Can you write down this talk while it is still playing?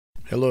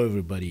Hello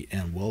everybody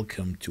and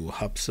welcome to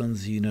Hubsan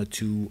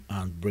Zino2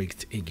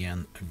 Unbricked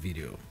again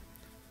video.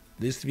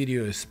 This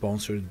video is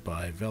sponsored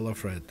by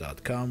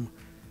VeloFred.com,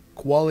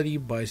 quality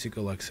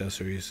bicycle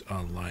accessories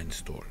online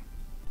store.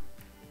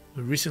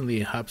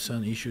 Recently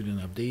Hubsan issued an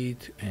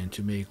update, and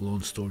to make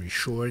long story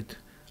short,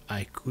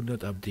 I could not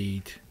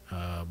update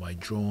my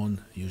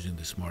drone using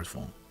the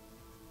smartphone.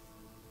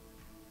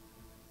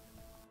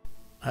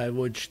 I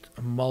watched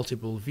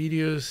multiple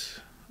videos,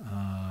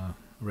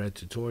 read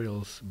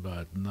tutorials,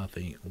 but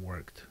nothing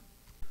worked.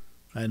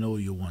 I know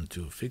you want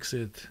to fix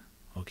it.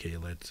 Okay,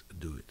 let's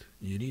do it.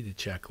 You need a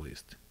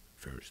checklist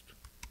first.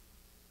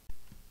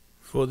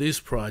 For this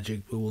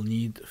project we will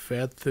need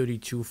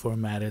FAT32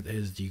 formatted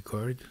SD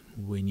card,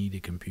 we need a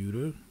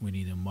computer, we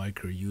need a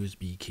micro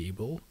USB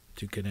cable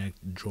to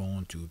connect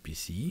drone to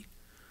PC,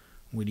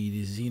 we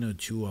need a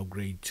Zino2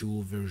 upgrade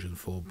tool version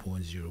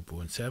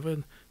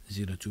 4.0.7,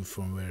 Zino2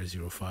 firmware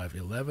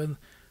 0511.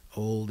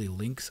 All the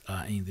links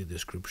are in the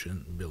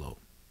description below.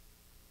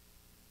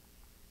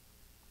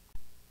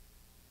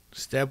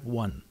 Step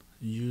 1.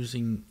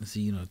 Using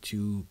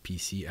Zino2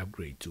 PC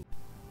upgrade tool.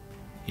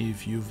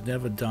 If you've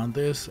never done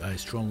this, I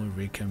strongly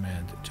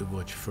recommend to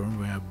watch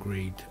Firmware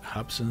Upgrade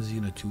Hubsan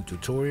Zino2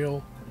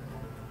 tutorial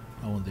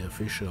on the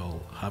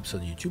official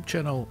Hubsan YouTube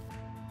channel.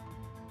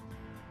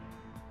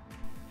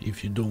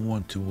 If you don't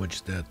want to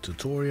watch that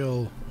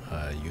tutorial,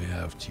 you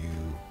have to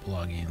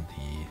plug in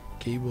the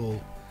cable,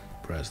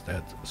 press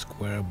that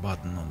square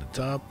button on the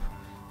top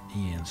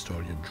and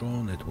start your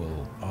drone. It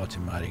will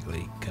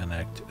automatically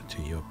connect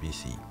to your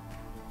PC.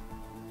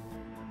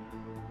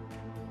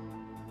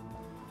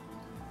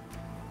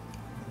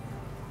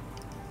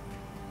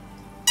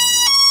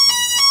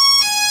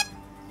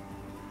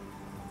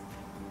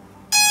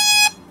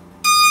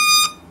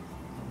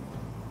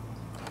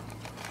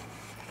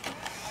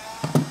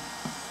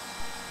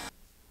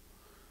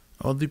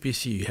 On the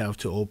PC you have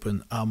to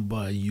open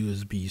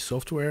AmbaSysFW.bin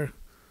software.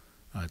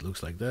 It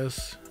looks like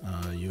this.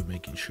 You're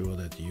making sure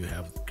that you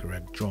have the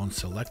correct drone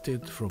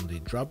selected from the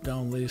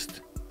drop-down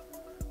list.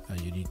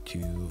 You need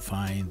to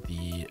find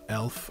the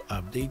ELF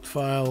update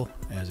file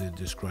as it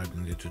described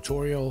in the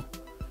tutorial.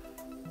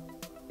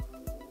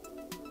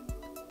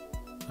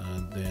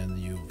 Then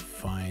you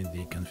find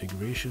the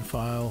configuration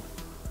file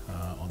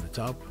on the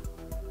top.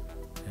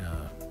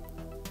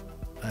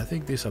 I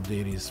think this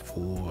update is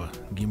for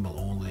gimbal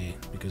only,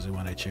 because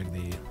when I checked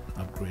the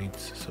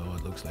upgrades, so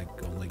it looks like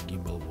only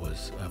gimbal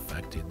was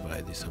affected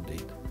by this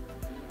update.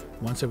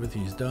 Once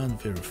everything is done,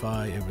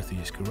 verify everything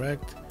is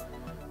correct.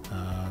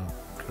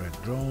 Correct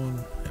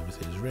drone,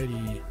 everything is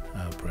ready.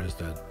 Press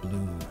that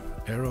blue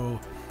arrow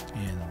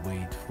and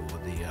wait for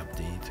the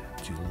update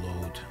to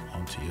load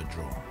onto your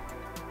drone.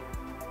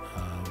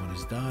 When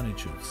it's done, it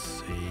should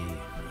say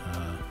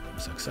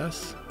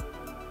success.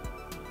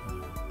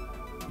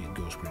 It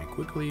goes pretty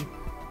quickly.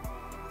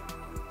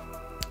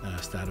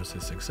 Status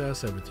is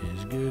success, everything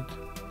is good.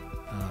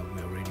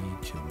 We are ready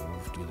to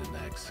move to the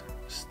next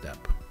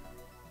step.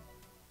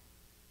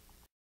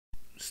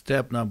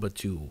 Step number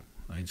 2.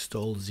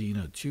 Install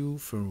Zino2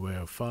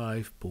 firmware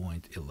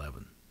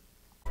 5.11.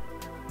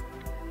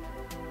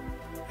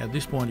 At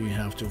this point you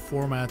have to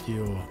format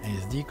your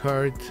SD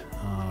card.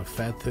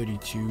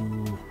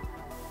 FAT32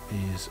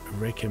 is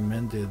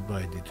recommended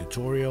by the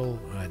tutorial.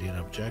 I didn't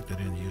object, I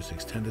didn't use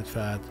extended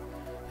FAT.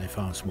 I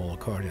found smaller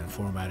card and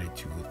formatted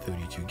to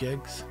 32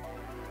 gigs.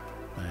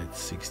 It's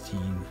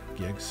 16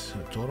 gigs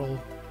total.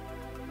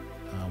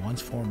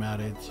 Once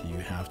formatted, you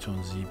have to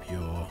unzip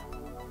your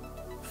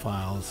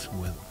files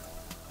with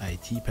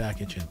IT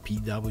package and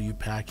PW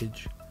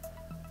package.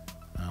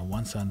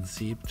 Once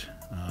unzipped,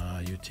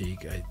 you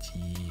take IT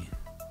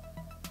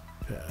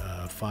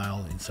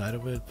file inside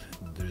of it.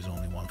 There's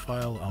only one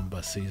file,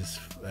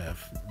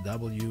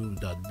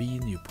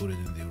 AmbaSysFW.bin. You put it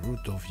in the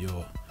root of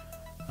your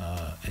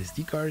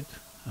SD card.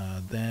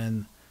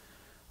 Then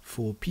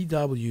for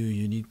PW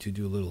you need to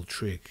do a little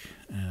trick,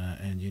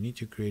 and you need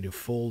to create a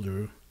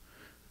folder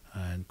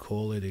and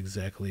call it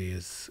exactly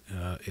as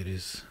it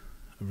is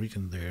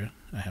written there.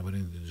 I have it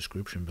in the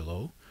description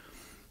below.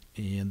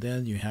 And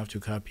then you have to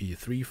copy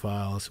 3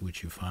 files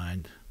which you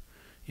find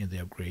in the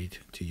upgrade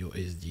to your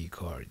SD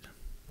card.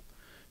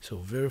 So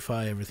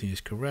verify everything is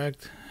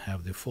correct,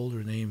 have the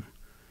folder name,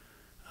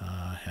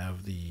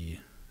 have the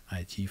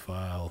IT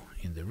file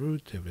in the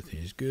root,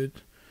 everything is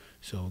good.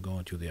 So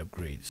going to the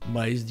upgrades.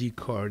 My SD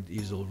card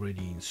is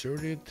already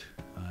inserted.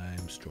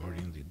 I'm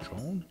starting the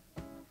drone.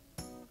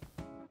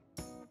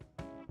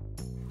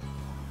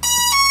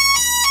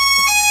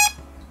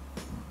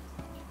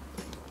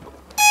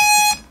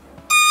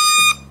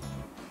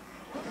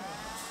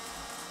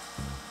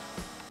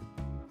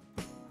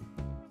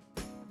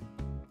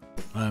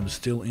 I'm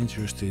still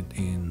interested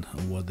in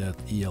what that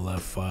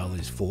ELF file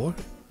is for.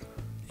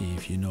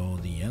 If you know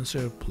the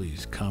answer,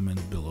 please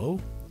comment below.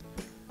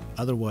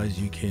 Otherwise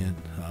you can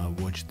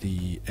watch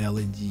the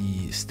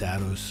LED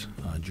status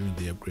during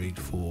the upgrade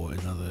for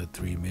another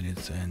 3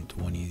 minutes and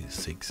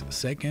 26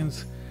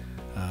 seconds.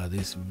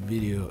 This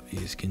video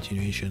is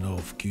continuation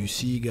of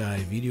QC guy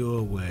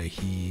video where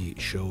he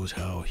shows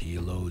how he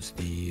loads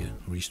the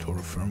restore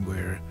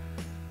firmware,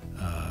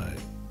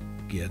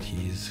 get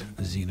his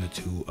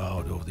Zino2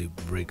 out of the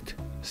bricked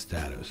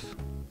status.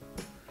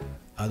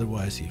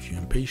 Otherwise, if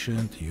you're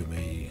impatient, you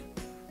may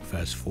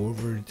fast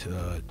forward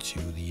to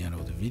the end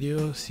of the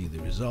video, see the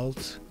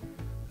results.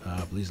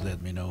 Please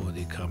let me know in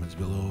the comments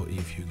below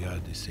if you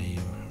got the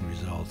same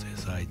results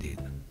as I did.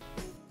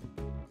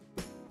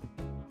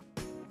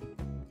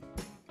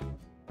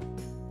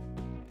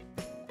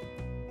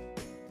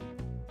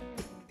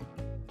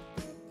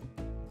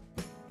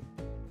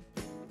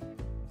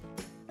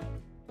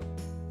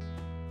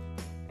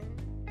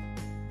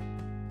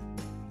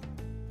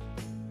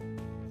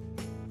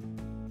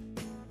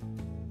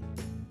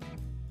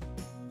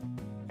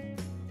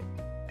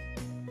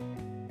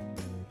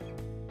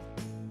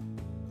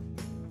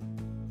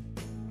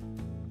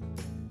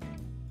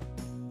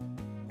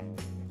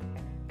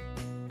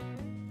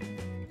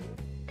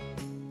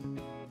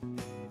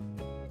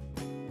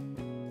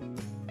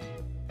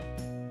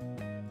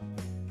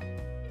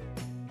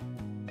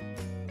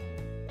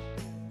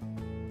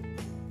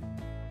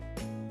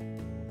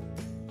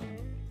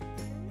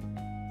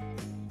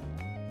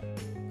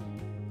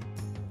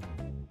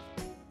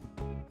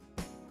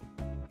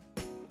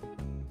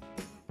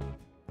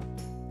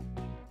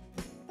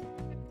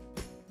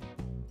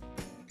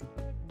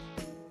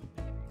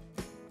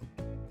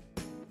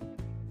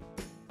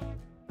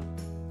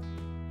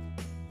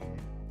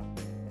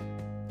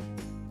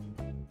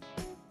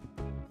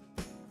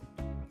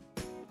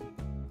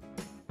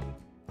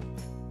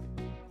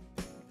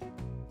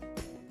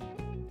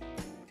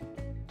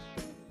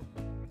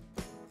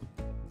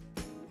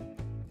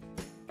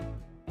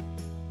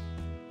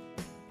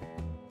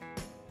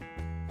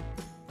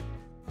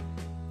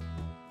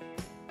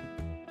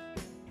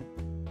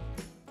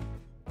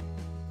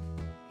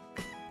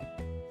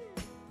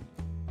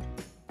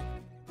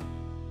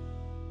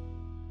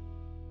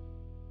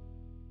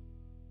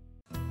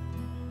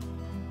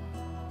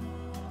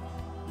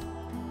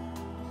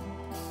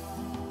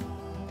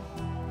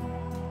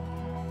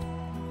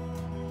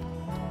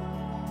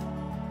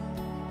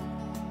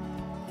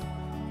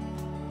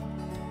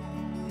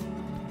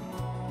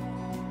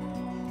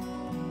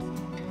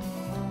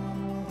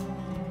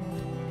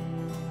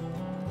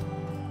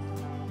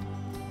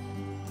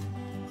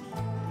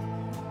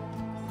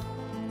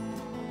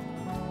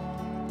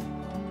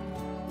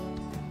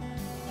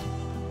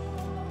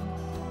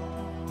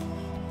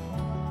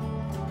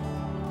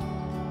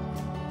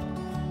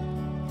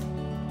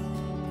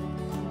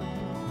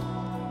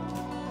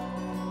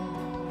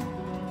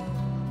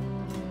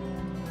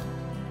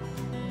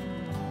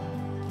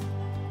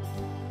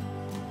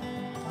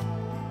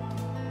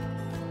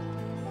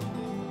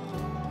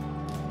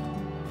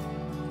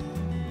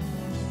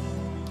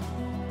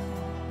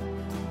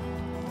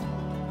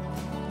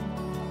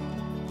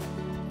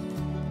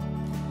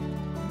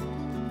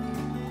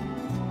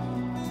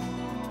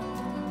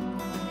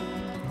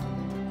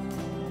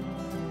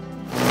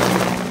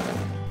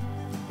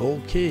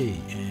 Okay,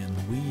 and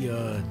we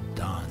are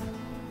done.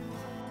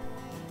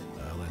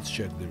 Let's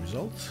check the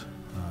results.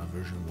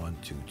 Version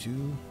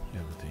 1.2.2,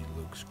 everything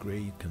looks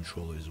great.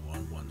 Controller is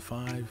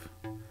 1.1.5.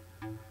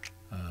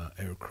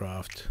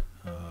 Aircraft,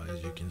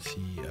 as you can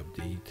see,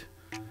 update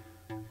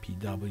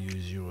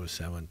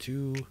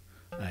PW072,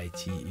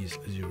 IT is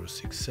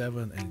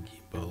 067, and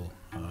gimbal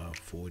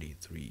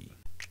 43.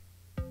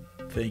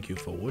 Thank you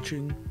for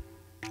watching.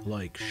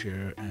 Like,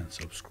 share and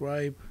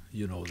subscribe.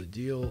 You know the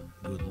deal.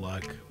 Good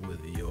luck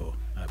with your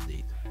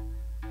update.